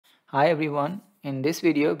Hi everyone, in this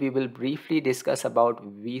video we will briefly discuss about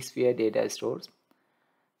vSphere data stores.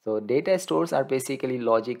 So data stores are basically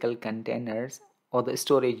logical containers or the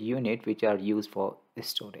storage unit which are used for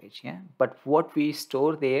storage. But what we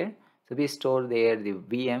store there, so we store there the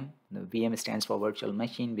VM stands for virtual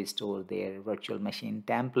machine, we store there virtual machine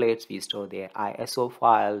templates, we store there ISO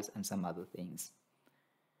files and some other things.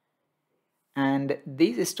 And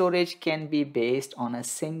these storage can be based on a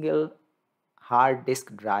single hard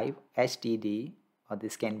disk drive HDD, or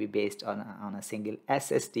this can be based on a single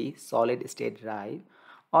SSD solid state drive,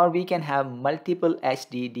 or we can have multiple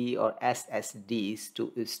HDD or SSDs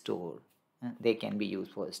to store. They can be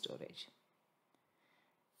used for storage.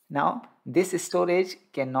 Now this storage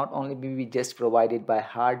can not only be just provided by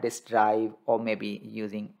hard disk drive or maybe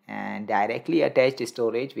using directly attached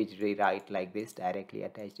storage, which we write like this, directly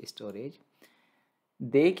attached storage.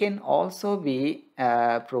 They can also be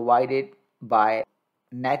provided by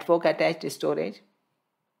network attached storage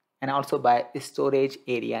and also by storage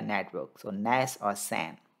area network, so NAS or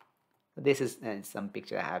SAN. So this is some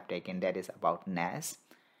picture I have taken that is about NAS.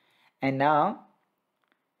 And now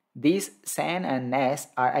these SAN and NAS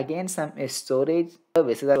are again some storage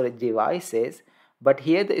services or devices, but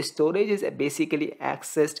here the storage is basically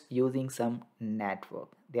accessed using some network.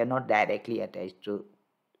 They are not directly attached to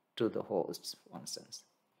the hosts, for instance.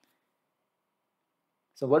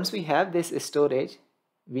 So once we have this storage,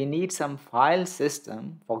 we need some file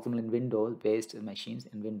system. For example, in Windows based machines,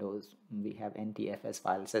 in Windows we have NTFS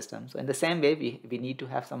file system. So in the same way we need to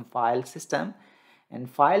have some file system, and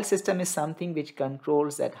file system is something which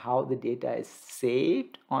controls that how the data is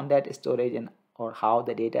saved on that storage and or how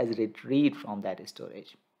the data is retrieved from that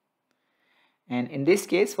storage. And in this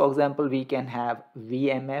case, for example, we can have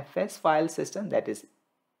VMFS file system, that is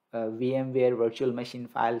VMware virtual machine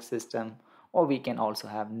file system, or we can also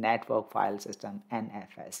have network file system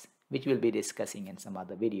NFS, which we'll be discussing in some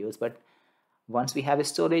other videos. But once we have a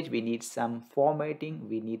storage, we need some formatting,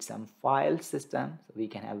 we need some file system, so we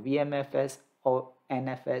can have VMFS or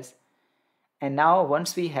NFS. And now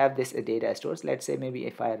once we have this data stores, let's say maybe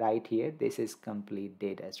if I write here, this is complete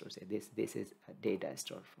data store, say this is a data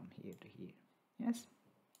store from here to here. Yes.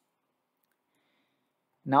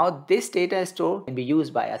 Now this data store can be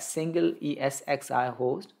used by a single ESXi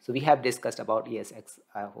host. So we have discussed about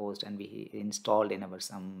ESXi host and we installed in our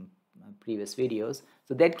some previous videos.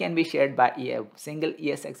 So that can be shared by a single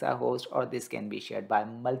ESXi host, or this can be shared by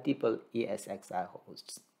multiple ESXi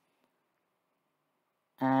hosts.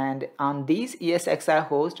 And on these ESXi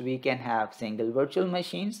hosts, we can have single virtual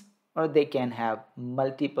machines, or they can have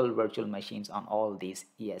multiple virtual machines on all these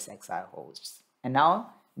ESXi hosts. And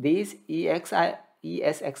now these ESXi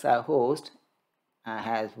host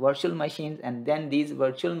has virtual machines, and then these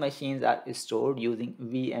virtual machines are stored using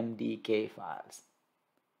VMDK files.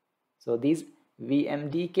 So these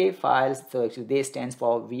VMDK files, so actually they stands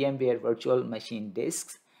for VMware Virtual Machine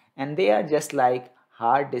Disks, and they are just like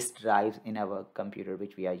hard disk drives in our computer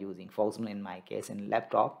which we are using. For example, in my case, in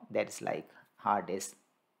laptop, that is like hard disk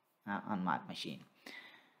on my machine.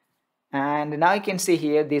 And now you can see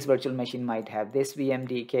here this virtual machine might have this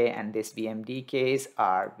VMDK, and this VMDKs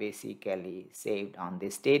are basically saved on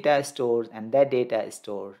this data stores, and that data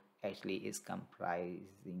store actually is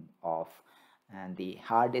comprising of the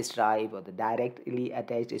hard disk drive or the directly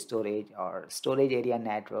attached storage or storage area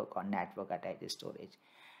network or network attached storage.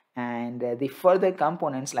 And the further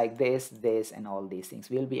components like this and all these things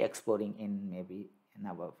we'll be exploring in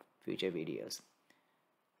our future videos.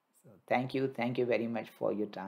 So thank you very much for your time.